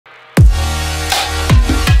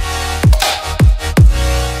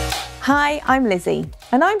Hi, I'm Lizzie,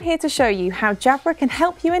 and I'm here to show you how Jabra can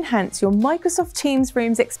help you enhance your Microsoft Teams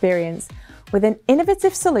Rooms experience with an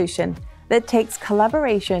innovative solution that takes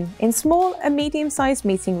collaboration in small and medium-sized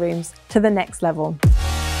meeting rooms to the next level.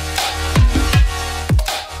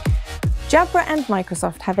 Jabra and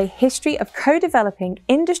Microsoft have a history of co-developing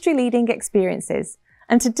industry-leading experiences,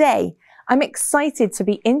 and today I'm excited to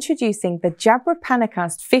be introducing the Jabra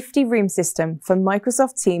PanaCast 50 room system for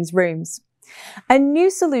Microsoft Teams Rooms. A new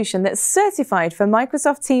solution that's certified for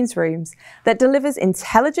Microsoft Teams Rooms that delivers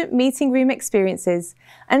intelligent meeting room experiences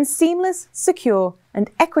and seamless, secure, and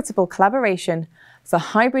equitable collaboration for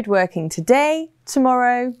hybrid working today,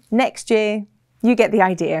 tomorrow, next year. You get the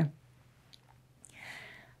idea.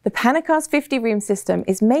 The PanaCast 50 room system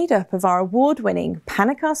is made up of our award-winning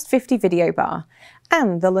PanaCast 50 video bar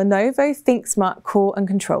and the Lenovo ThinkSmart core and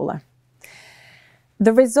controller.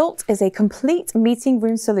 The result is a complete meeting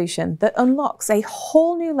room solution that unlocks a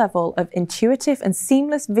whole new level of intuitive and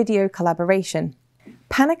seamless video collaboration.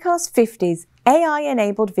 PanaCast 50's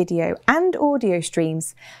AI-enabled video and audio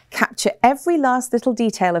streams capture every last little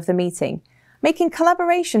detail of the meeting, making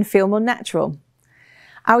collaboration feel more natural.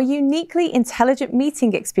 Our uniquely intelligent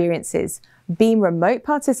meeting experiences beam remote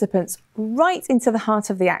participants right into the heart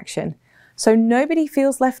of the action, so nobody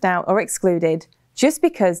feels left out or excluded just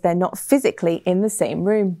because they're not physically in the same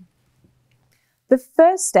room. The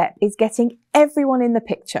first step is getting everyone in the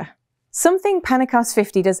picture, something PanaCast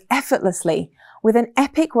 50 does effortlessly with an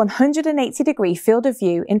epic 180-degree field of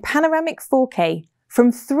view in panoramic 4K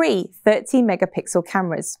from three 30-megapixel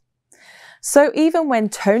cameras. So even when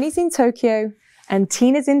Tony's in Tokyo and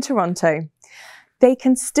Tina's in Toronto, they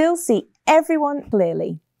can still see everyone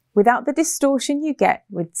clearly without the distortion you get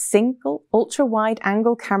with single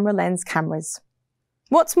ultra-wide-angle camera lens cameras.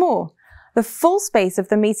 What's more, the full space of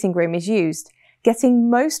the meeting room is used, getting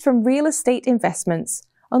most from real estate investments,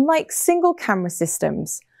 unlike single camera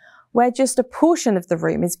systems, where just a portion of the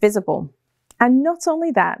room is visible. And not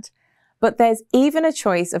only that, but there's even a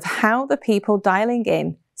choice of how the people dialing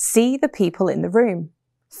in see the people in the room.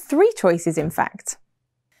 3 choices, in fact.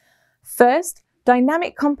 First,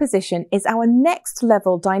 dynamic composition is our next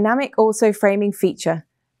level dynamic auto framing feature,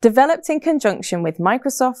 developed in conjunction with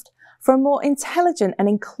Microsoft for a more intelligent and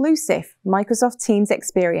inclusive Microsoft Teams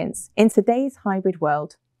experience in today's hybrid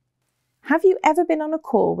world. Have you ever been on a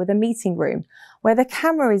call with a meeting room where the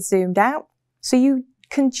camera is zoomed out so you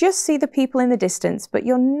can just see the people in the distance, but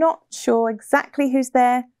you're not sure exactly who's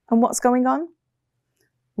there and what's going on?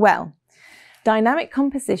 Well, dynamic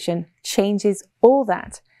composition changes all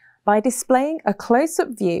that by displaying a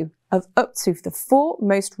close-up view of up to the 4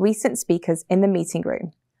 most recent speakers in the meeting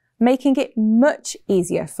room, making it much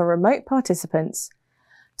easier for remote participants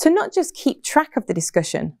to not just keep track of the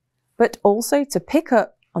discussion, but also to pick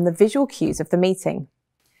up on the visual cues of the meeting.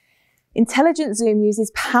 Intelligent Zoom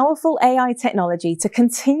uses powerful AI technology to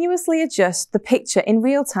continuously adjust the picture in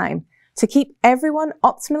real time to keep everyone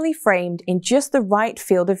optimally framed in just the right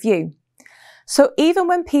field of view. So even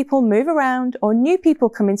when people move around or new people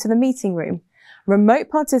come into the meeting room, remote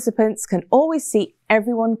participants can always see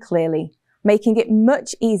everyone clearly, making it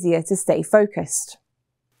much easier to stay focused.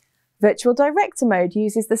 Virtual Director Mode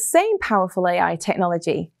uses the same powerful AI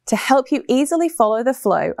technology to help you easily follow the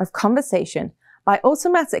flow of conversation by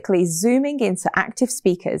automatically zooming into active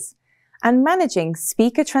speakers and managing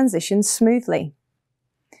speaker transitions smoothly.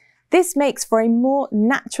 This makes for a more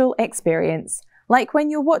natural experience, like when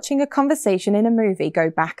you're watching a conversation in a movie go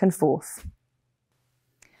back and forth.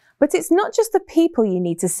 But it's not just the people you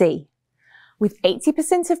need to see. With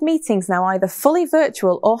 80% of meetings now either fully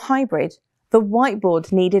virtual or hybrid, the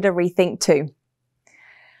whiteboard needed a rethink too.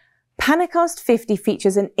 PanaCast 50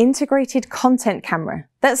 features an integrated content camera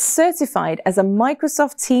that's certified as a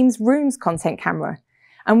Microsoft Teams Rooms content camera,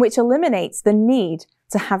 and which eliminates the need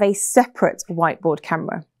to have a separate whiteboard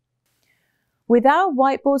camera. With our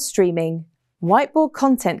whiteboard streaming, whiteboard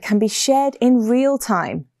content can be shared in real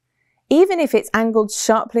time, even if it's angled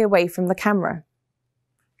sharply away from the camera.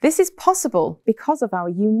 This is possible because of our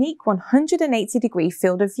unique 180-degree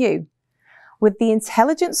field of view, with the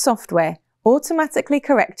intelligent software automatically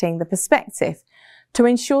correcting the perspective to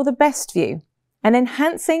ensure the best view and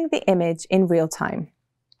enhancing the image in real time.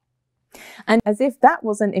 And as if that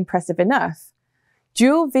wasn't impressive enough,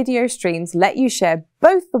 dual video streams let you share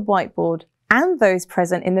both the whiteboard and those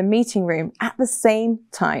present in the meeting room at the same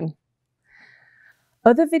time.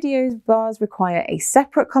 Other video bars require a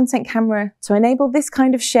separate content camera to enable this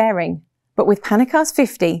kind of sharing, but with PanaCast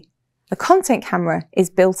 50, the content camera is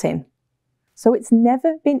built in. So it's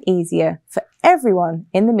never been easier for everyone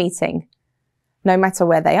in the meeting, no matter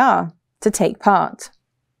where they are, to take part.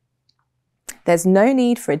 There's no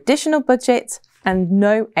need for additional budget and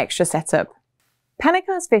no extra setup.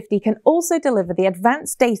 PanaCast 50 can also deliver the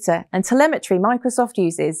advanced data and telemetry Microsoft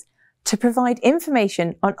uses to provide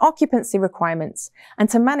information on occupancy requirements and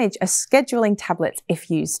to manage a scheduling tablet if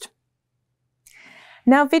used.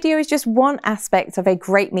 Now, video is just one aspect of a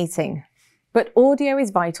great meeting, but audio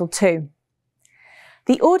is vital too.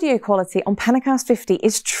 The audio quality on PanaCast 50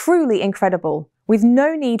 is truly incredible, with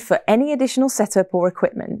no need for any additional setup or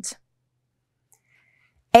equipment.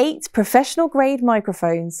 8 professional-grade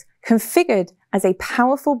microphones configured as a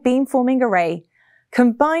powerful beamforming array,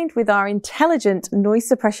 combined with our intelligent noise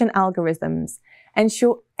suppression algorithms,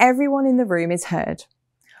 ensure everyone in the room is heard,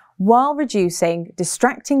 while reducing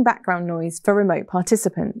distracting background noise for remote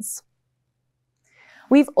participants.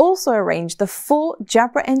 We've also arranged the 4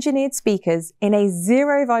 Jabra engineered speakers in a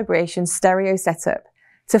zero vibration stereo setup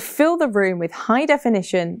to fill the room with high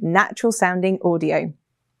definition, natural sounding audio.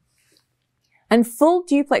 And full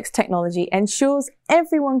duplex technology ensures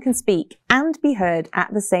everyone can speak and be heard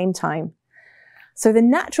at the same time, so the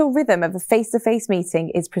natural rhythm of a face-to-face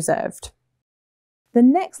meeting is preserved. The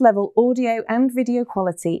next level audio and video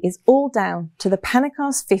quality is all down to the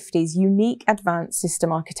PanaCast 50's unique advanced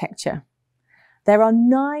system architecture. There are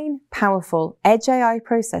 9 powerful Edge AI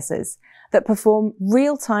processors that perform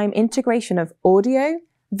real-time integration of audio,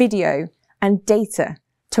 video, and data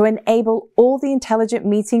to enable all the intelligent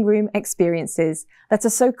meeting room experiences that are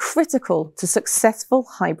so critical to successful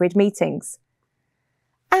hybrid meetings.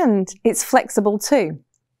 And it's flexible too.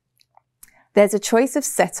 There's a choice of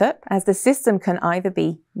setup, as the system can either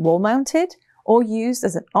be wall-mounted or used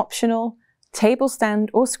as an optional table stand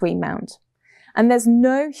or screen mount. And there's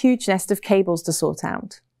no huge nest of cables to sort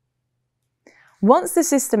out. Once the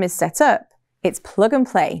system is set up, it's plug and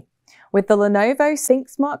play, with the Lenovo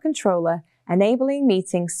ThinkSmart controller enabling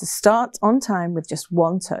meetings to start on time with just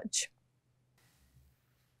one touch.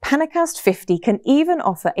 PanaCast 50 can even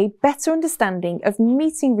offer a better understanding of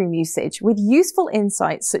meeting room usage with useful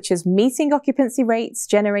insights such as meeting occupancy rates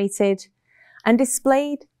generated and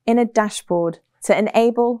displayed in a dashboard to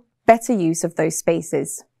enable better use of those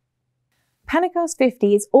spaces. PanaCast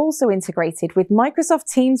 50 is also integrated with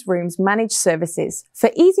Microsoft Teams Rooms managed services for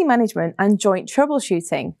easy management and joint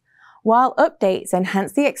troubleshooting, while updates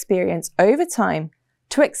enhance the experience over time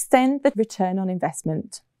to extend the return on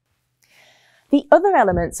investment. The other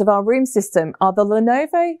elements of our room system are the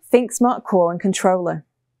Lenovo ThinkSmart Core and controller.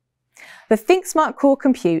 The ThinkSmart Core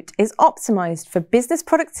compute is optimized for business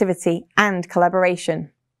productivity and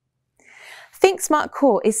collaboration. ThinkSmart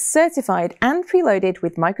Core is certified and preloaded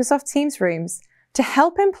with Microsoft Teams Rooms to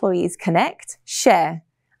help employees connect, share,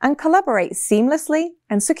 and collaborate seamlessly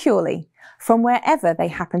and securely from wherever they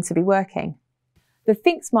happen to be working. The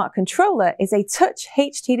ThinkSmart controller is a touch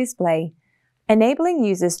HT display, enabling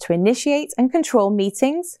users to initiate and control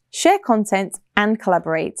meetings, share content, and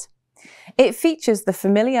collaborate. It features the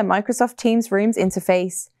familiar Microsoft Teams Rooms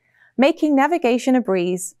interface, making navigation a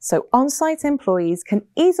breeze so on-site employees can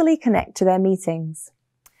easily connect to their meetings.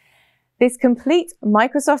 This complete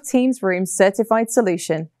Microsoft Teams Rooms certified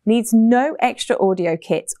solution needs no extra audio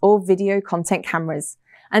kit or video content cameras,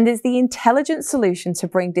 and is the intelligent solution to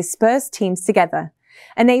bring dispersed teams together,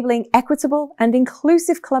 enabling equitable and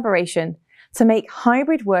inclusive collaboration to make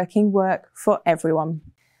hybrid working work for everyone.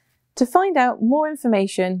 To find out more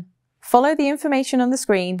information, follow the information on the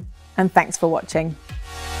screen, and thanks for watching.